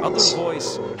Vines. other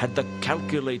voice had the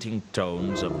calculating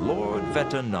tones of Lord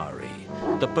Vetinari,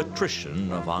 the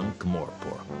patrician of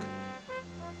Ankh-Morpork.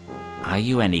 Are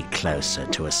you any closer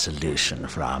to a solution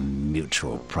for our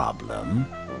mutual problem?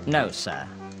 No, sir.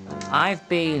 I've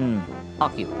been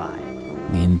occupied.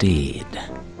 Indeed.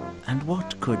 And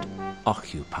what could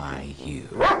occupy you?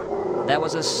 There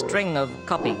was a string of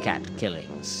copycat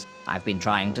killings. I've been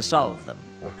trying to solve them.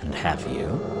 And have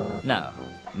you? No,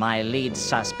 my lead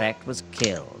suspect was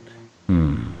killed.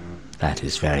 That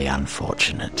is very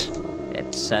unfortunate.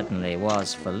 It certainly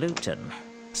was for Luton.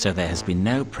 So there has been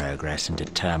no progress in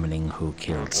determining who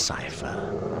killed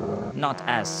Cypher. Not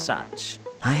as such.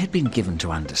 I had been given to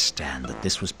understand that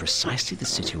this was precisely the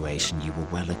situation you were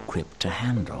well equipped to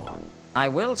handle. I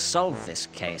will solve this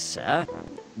case, sir.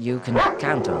 You can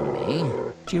count on me.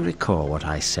 Do you recall what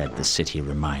I said the city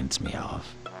reminds me of?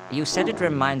 You said it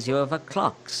reminds you of a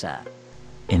clock, sir.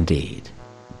 Indeed.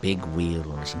 Big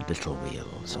wheels and little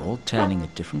wheels, all turning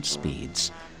at different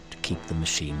speeds to keep the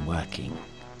machine working.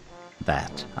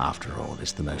 That, after all,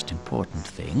 is the most important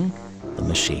thing. The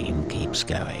machine keeps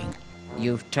going.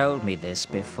 You've told me this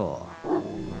before.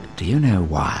 Do you know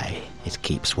why it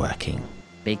keeps working?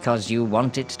 Because you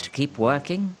want it to keep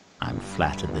working? I'm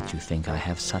flattered that you think I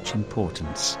have such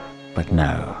importance. But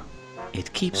no,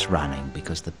 it keeps running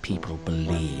because the people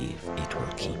believe it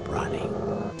will keep running.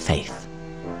 Faith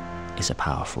is a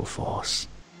powerful force.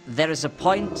 There is a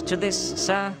point to this,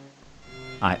 sir?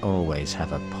 I always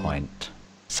have a point.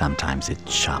 Sometimes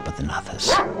it's sharper than others.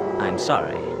 I'm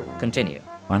sorry. Continue.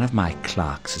 One of my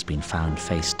clerks has been found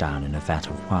face down in a vat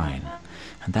of wine,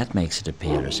 and that makes it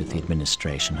appear as if the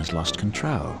administration has lost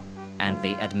control. And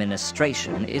the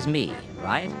administration is me,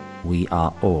 right? We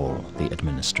are all the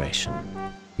administration.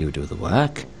 You do the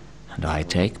work, and I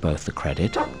take both the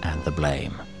credit and the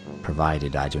blame.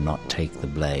 Provided I do not take the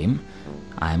blame,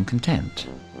 I am content.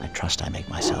 I trust I make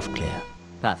myself clear.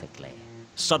 Perfectly.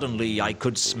 Suddenly, I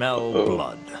could smell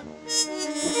blood.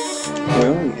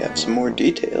 Well, we have some more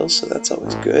details, so that's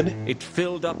always good. It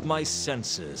filled up my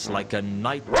senses like a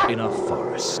night in a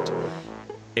forest.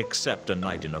 Except a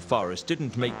night in a forest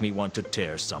didn't make me want to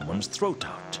tear someone's throat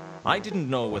out. I didn't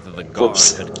know whether the guard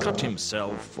Whoops. had cut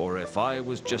himself or if I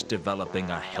was just developing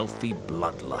a healthy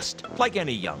bloodlust, like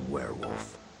any young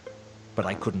werewolf. But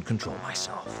I couldn't control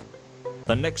myself.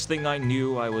 The next thing I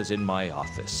knew, I was in my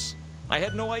office. I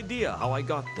had no idea how I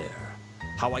got there,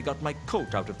 how I got my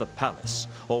coat out of the palace,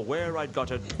 or where I'd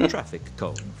got a traffic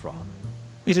cone from.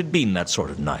 It had been that sort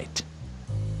of night.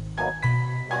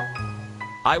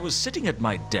 I was sitting at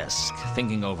my desk,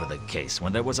 thinking over the case,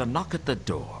 when there was a knock at the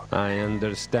door. I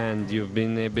understand you've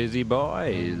been a busy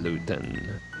boy,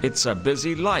 Luton. It's a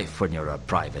busy life when you're a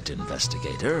private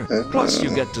investigator. Plus,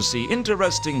 you get to see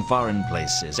interesting foreign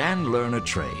places and learn a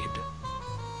trade.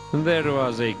 There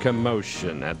was a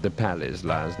commotion at the palace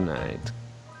last night.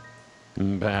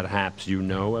 Perhaps you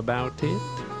know about it?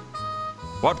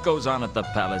 What goes on at the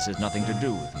palace has nothing to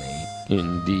do with me.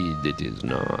 Indeed it is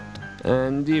not.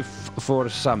 And if, for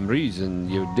some reason,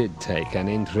 you did take an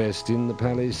interest in the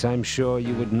palace, I'm sure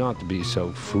you would not be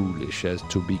so foolish as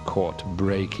to be caught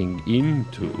breaking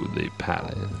into the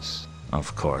palace.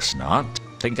 Of course not.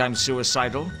 Think I'm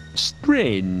suicidal?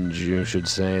 Strange you should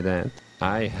say that.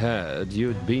 I heard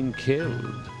you'd been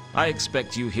killed. I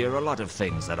expect you hear a lot of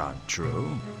things that aren't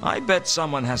true. I bet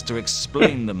someone has to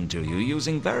explain them to you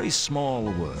using very small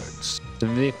words.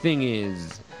 The thing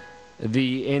is,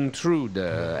 the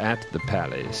intruder at the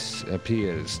palace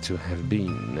appears to have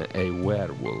been a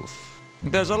werewolf.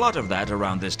 There's a lot of that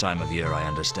around this time of year, I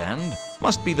understand.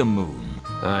 Must be the moon.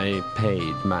 I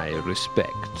paid my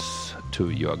respects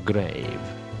to your grave.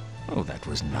 Oh, that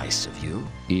was nice of you.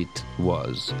 It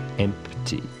was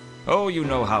empty. Oh, you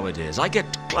know how it is. I get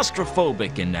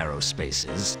claustrophobic in narrow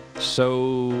spaces.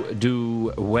 So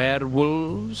do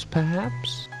werewolves,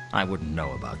 perhaps? I wouldn't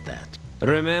know about that.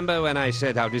 Remember when I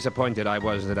said how disappointed I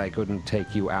was that I couldn't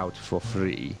take you out for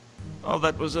free? Oh,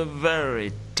 that was a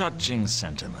very touching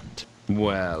sentiment.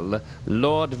 Well,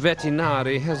 Lord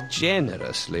Vetinari has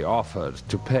generously offered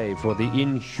to pay for the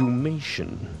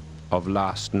inhumation of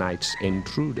last night's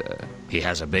intruder. He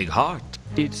has a big heart.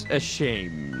 It's a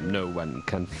shame no one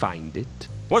can find it.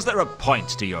 Was there a point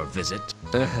to your visit?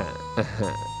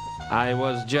 I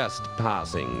was just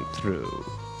passing through.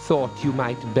 Thought you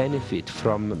might benefit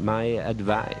from my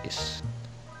advice.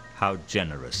 How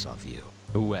generous of you.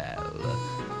 Well,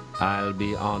 I'll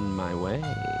be on my way.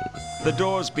 The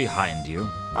door's behind you.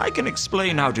 I can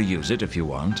explain how to use it if you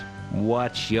want.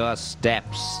 Watch your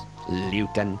steps,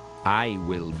 Luton. I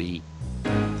will be.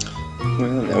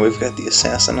 Well, now we've got the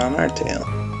assassin on our tail.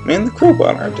 And the crowbar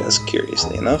on our desk,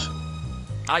 curiously enough.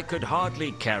 I could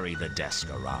hardly carry the desk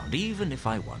around, even if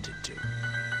I wanted to.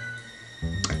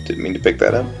 Didn't mean to pick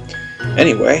that up.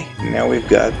 Anyway, now we've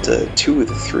got 2 of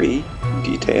the 3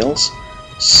 details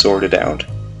sorted out.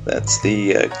 That's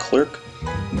the clerk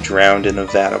drowned in a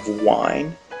vat of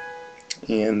wine,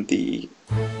 and the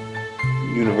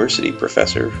university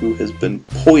professor who has been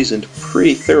poisoned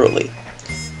pretty thoroughly.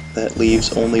 That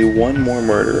leaves only one more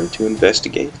murderer to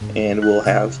investigate, and we'll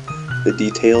have the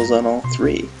details on all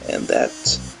 3. And that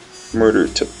murder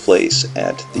took place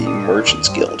at the Merchants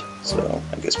Guild, so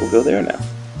I guess we'll go there now.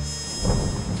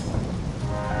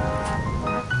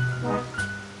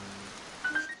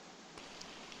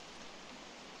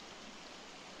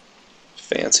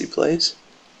 Fancy place.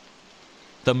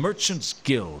 The Merchants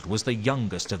Guild was the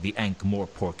youngest of the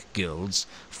Ankh-Morpork guilds,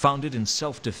 founded in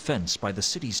self-defense by the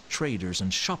city's traders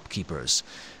and shopkeepers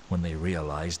when they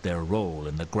realized their role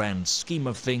in the grand scheme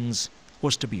of things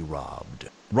was to be robbed.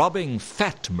 Robbing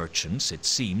fat merchants, it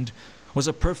seemed, was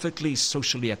a perfectly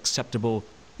socially acceptable,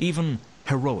 even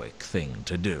heroic thing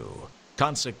to do.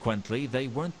 Consequently, they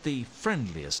weren't the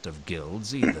friendliest of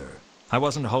guilds either. I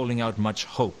wasn't holding out much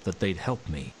hope that they'd help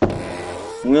me.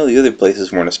 Well, the other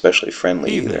places weren't especially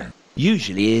friendly either.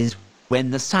 Usually is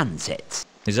when the sun sets.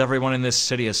 Is everyone in this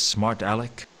city a smart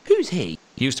aleck? Who's he?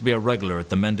 He used to be a regular at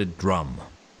the Mended Drum.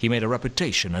 He made a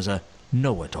reputation as a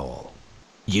know-it-all.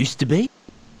 Used to be?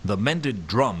 The Mended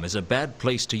Drum is a bad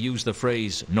place to use the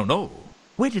phrase, no.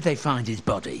 Where did they find his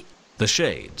body? The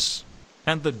Shades.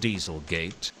 And the Diesel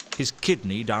Gate. His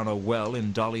kidney down a well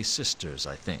in Dolly's sister's,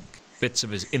 I think. Bits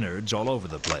of his innards all over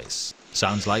the place.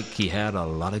 Sounds like he had a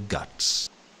lot of guts.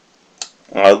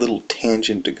 A little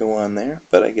tangent to go on there,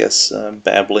 but I guess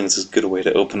babbling's as good a way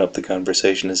to open up the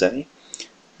conversation as any.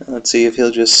 Let's see if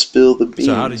he'll just spill the beans.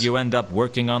 So how did you end up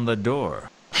working on the door?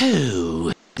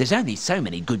 Oh, there's only so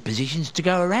many good positions to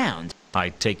go around. I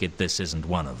take it this isn't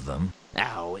one of them.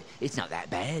 Oh, it's not that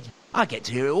bad. I get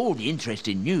to hear all the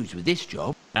interesting news with this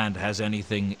job. And has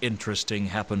anything interesting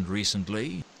happened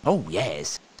recently? Oh,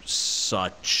 yes.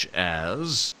 Such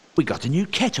as? We got a new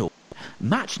kettle.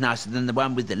 Much nicer than the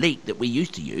one with the leak that we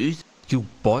used to use. You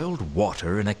boiled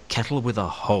water in a kettle with a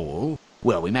hole?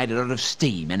 Well, we made a lot of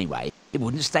steam anyway. It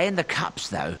wouldn't stay in the cups,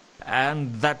 though.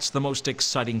 And that's the most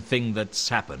exciting thing that's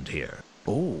happened here.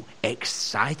 Oh,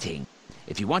 exciting.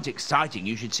 If you want exciting,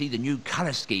 you should see the new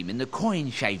colour scheme in the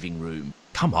coin-shaving room.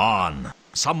 Come on.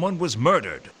 Someone was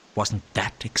murdered. Wasn't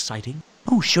that exciting?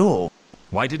 Oh, sure.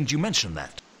 Why didn't you mention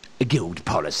that? A guild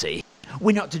policy.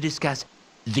 We're not to discuss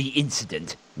the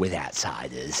incident with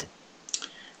outsiders.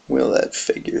 Well, that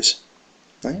figures.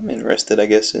 I'm interested, I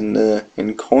guess,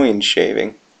 in coin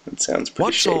shaving. It sounds pretty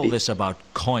What's shady. all this about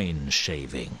coin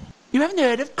shaving? You haven't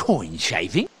heard of coin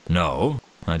shaving? No,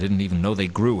 I didn't even know they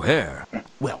grew hair.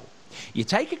 Well, you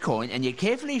take a coin and you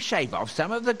carefully shave off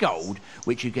some of the gold,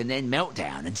 which you can then melt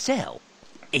down and sell.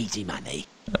 Easy money.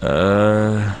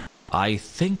 I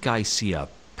think I see a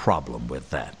problem with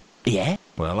that. Yeah?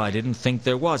 Well, I didn't think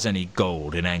there was any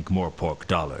gold in Ankh-Morpork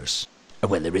dollars.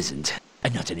 Well, there isn't.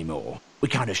 Not anymore. We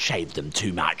kind of shaved them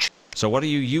too much. So what do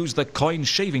you use the coin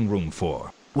shaving room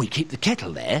for? We keep the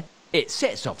kettle there. It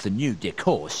sets off the new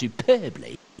decor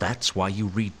superbly. That's why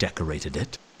you redecorated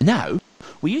it? No,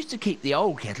 we used to keep the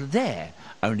old kettle there,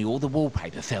 only all the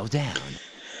wallpaper fell down.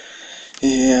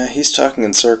 Yeah, he's talking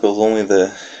in circles, only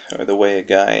the way a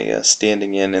guy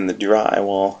standing in the dry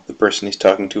while the person he's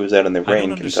talking to is out in the I don't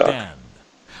rain can talk. understand.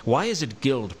 Why is it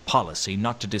guild policy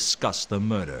not to discuss the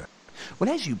murder? Well,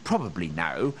 as you probably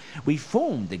know, we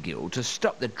formed the guild to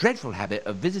stop the dreadful habit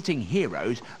of visiting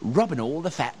heroes robbing all the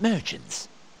fat merchants.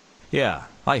 Yeah,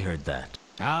 I heard that.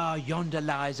 Ah, yonder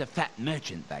lies a fat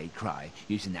merchant, they cry,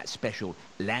 using that special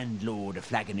landlord a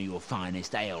flagon of your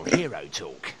finest ale hero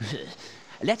talk.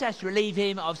 Let us relieve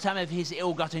him of some of his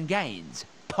ill-gotten gains.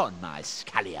 Pon my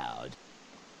scalliard.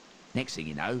 Next thing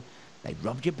you know, they've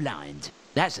robbed you blind.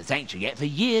 That's the thanks you get for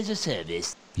years of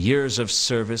service. Years of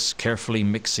service, carefully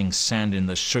mixing sand in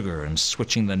the sugar and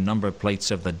switching the number plates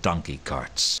of the donkey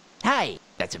carts. Hey,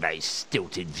 that's a very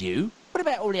stilted view. What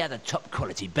about all the other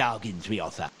top-quality bargains we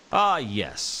offer? Ah,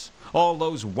 yes. All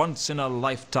those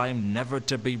once-in-a-lifetime,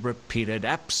 never-to-be-repeated,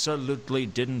 absolutely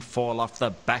didn't fall off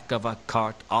the back of a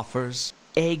cart offers.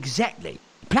 Exactly.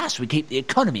 Plus, we keep the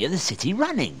economy of the city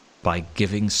running. By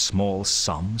giving small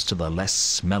sums to the less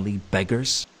smelly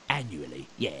beggars? Annually,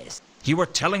 yes. You were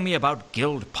telling me about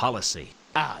guild policy.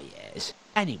 Ah, yes.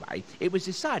 Anyway, it was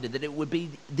decided that it would be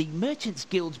the Merchants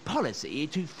Guild's policy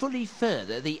to fully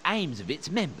further the aims of its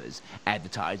members,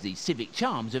 advertise the civic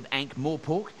charms of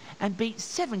Ankh-Morpork, and beat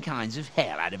 7 kinds of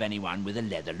hell out of anyone with a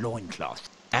leather loincloth.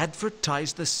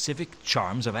 Advertise the civic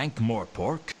charms of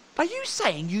Ankh-Morpork? Are you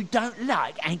saying you don't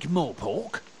like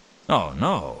Ankh-Morpork? Oh,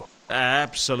 no.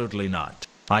 Absolutely not.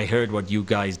 I heard what you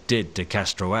guys did to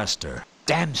Castroaster.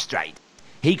 Damn straight.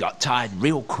 He got tired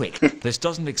real quick. This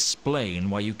doesn't explain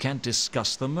why you can't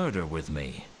discuss the murder with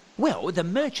me. Well, the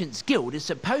Merchants Guild is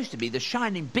supposed to be the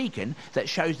shining beacon that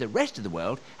shows the rest of the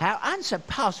world how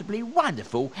unsurpassably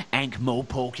wonderful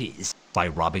Ankh-Morpork is. By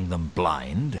robbing them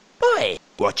blind? Oi,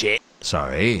 watch it.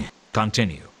 Sorry.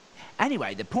 Continue.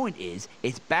 Anyway, the point is,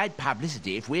 it's bad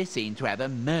publicity if we're seen to have a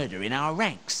murder in our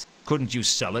ranks. Couldn't you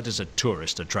sell it as a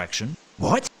tourist attraction?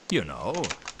 What? You know,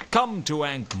 come to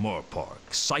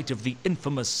Ankh-Morpork, site of the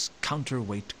infamous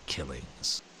counterweight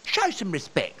killings. Show some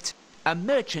respect. A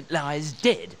merchant lies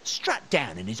dead, struck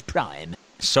down in his prime.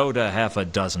 So do half a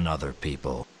dozen other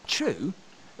people. True,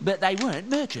 but they weren't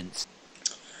merchants.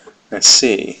 I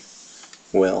see.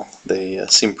 Well, they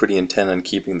seem pretty intent on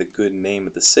keeping the good name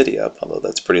of the city up, although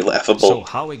that's pretty laughable. So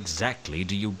how exactly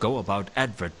do you go about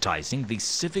advertising the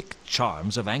civic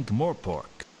charms of Ankh-Morpork?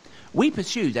 We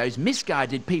pursue those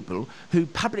misguided people who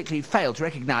publicly fail to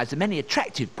recognize the many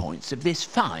attractive points of this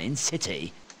fine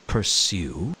city.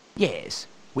 Pursue? Yes,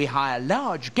 we hire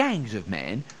large gangs of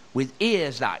men with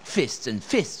ears like fists and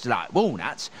fists like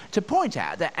walnuts to point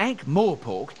out that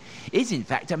Ankh-Morpork is in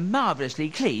fact a marvellously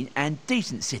clean and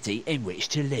decent city in which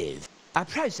to live. A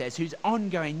process whose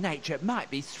ongoing nature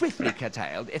might be swiftly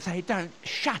curtailed if they don't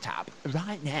shut up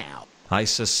right now. I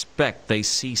suspect they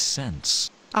see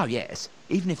sense. Oh yes,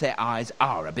 even if their eyes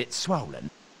are a bit swollen.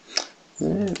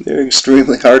 They're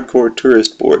extremely hardcore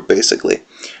tourist board, basically.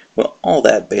 Well, all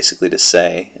that basically to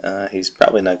say, he's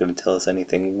probably not going to tell us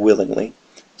anything willingly.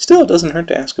 Still, it doesn't hurt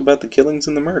to ask about the killings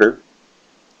and the murder.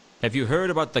 Have you heard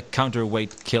about the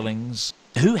counterweight killings?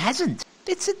 Who hasn't?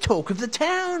 It's the talk of the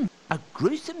town. A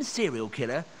gruesome serial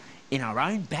killer in our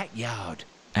own backyard.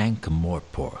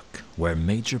 Ankh-Morpork, where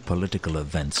major political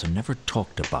events are never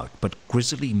talked about, but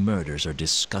grisly murders are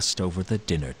discussed over the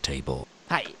dinner table.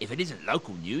 Hey, if it isn't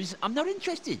local news, I'm not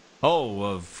interested. Oh,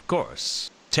 of course.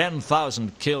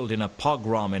 10,000 killed in a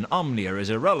pogrom in Omnia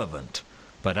is irrelevant.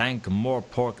 But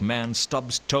Ankh-Morpork man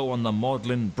stubs toe on the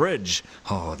Magdalen Bridge.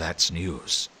 Oh, that's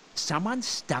news. Someone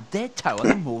stubbed their toe on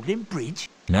the Magdalen Bridge?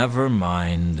 Never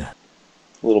mind. A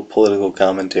little political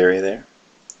commentary there.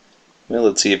 Well,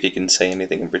 let's see if you can say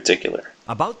anything in particular.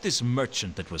 About this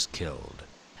merchant that was killed.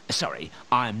 Sorry,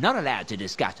 I am not allowed to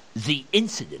discuss the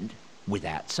incident with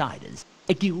outsiders.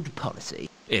 A guild policy.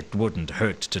 It wouldn't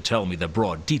hurt to tell me the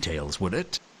broad details, would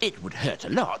it? It would hurt a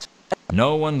lot.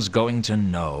 No one's going to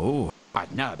know.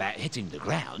 I'd know about hitting the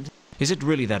ground. Is it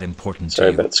really that important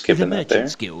Sorry to you? about skipping The that there.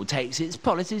 Merchants Guild takes its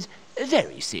policies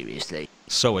very seriously.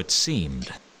 So it seemed.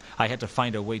 I had to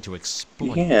find a way to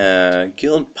exploit. Yeah,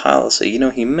 guild policy. You know,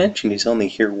 he mentioned he's only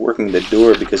here working the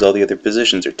door because all the other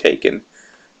positions are taken.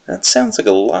 That sounds like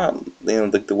a lot,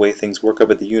 like the way things work up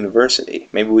at the university.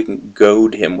 Maybe we can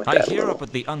goad him with I that a hear little. up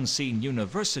at the Unseen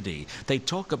University, they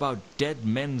talk about dead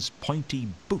men's pointy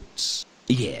boots.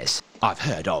 Yes, I've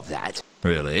heard of that.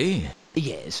 Really?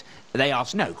 Yes, they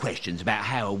ask no questions about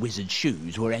how a wizard's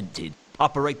shoes were emptied.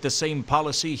 Operate the same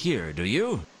policy here, do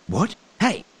you? What?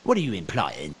 Hey, what are you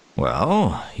implying?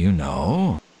 Well, you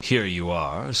know. Here you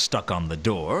are, stuck on the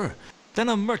door. Then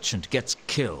a merchant gets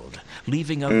killed,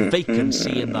 leaving a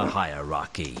vacancy in the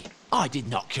hierarchy. I did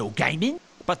not kill Gaming.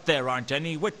 But there aren't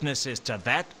any witnesses to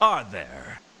that, are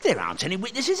there? There aren't any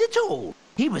witnesses at all.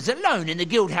 He was alone in the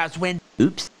guild house when...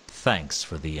 Oops. Thanks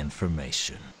for the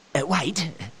information. Wait.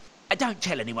 Don't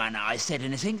tell anyone I said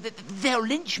anything. They'll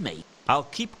lynch me. I'll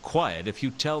keep quiet if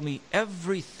you tell me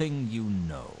everything you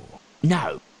know.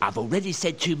 No, I've already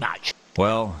said too much.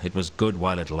 Well, it was good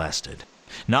while it lasted.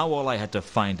 Now all I had to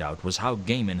find out was how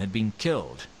Gaiman had been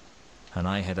killed. And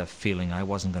I had a feeling I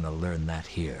wasn't going to learn that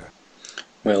here.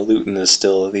 Well, Luton is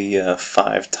still the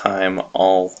 5-time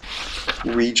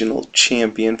all-regional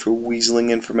champion for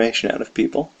weaseling information out of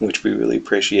people, which we really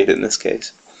appreciate in this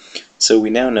case. So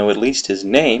we now know at least his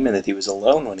name and that he was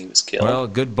alone when he was killed. Well,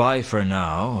 goodbye for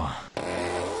now.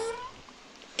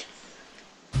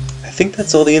 I think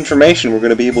that's all the information we're going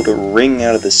to be able to wring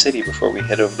out of the city before we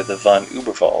head over to the Von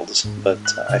Uberwalds, but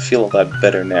I feel a lot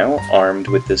better now, armed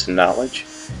with this knowledge.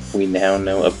 We now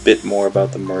know a bit more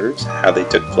about the murders, how they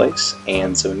took place,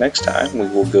 and so next time we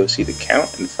will go see the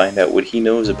Count and find out what he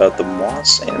knows about the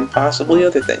moss and possibly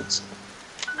other things.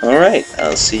 Alright,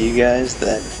 I'll see you guys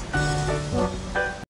then.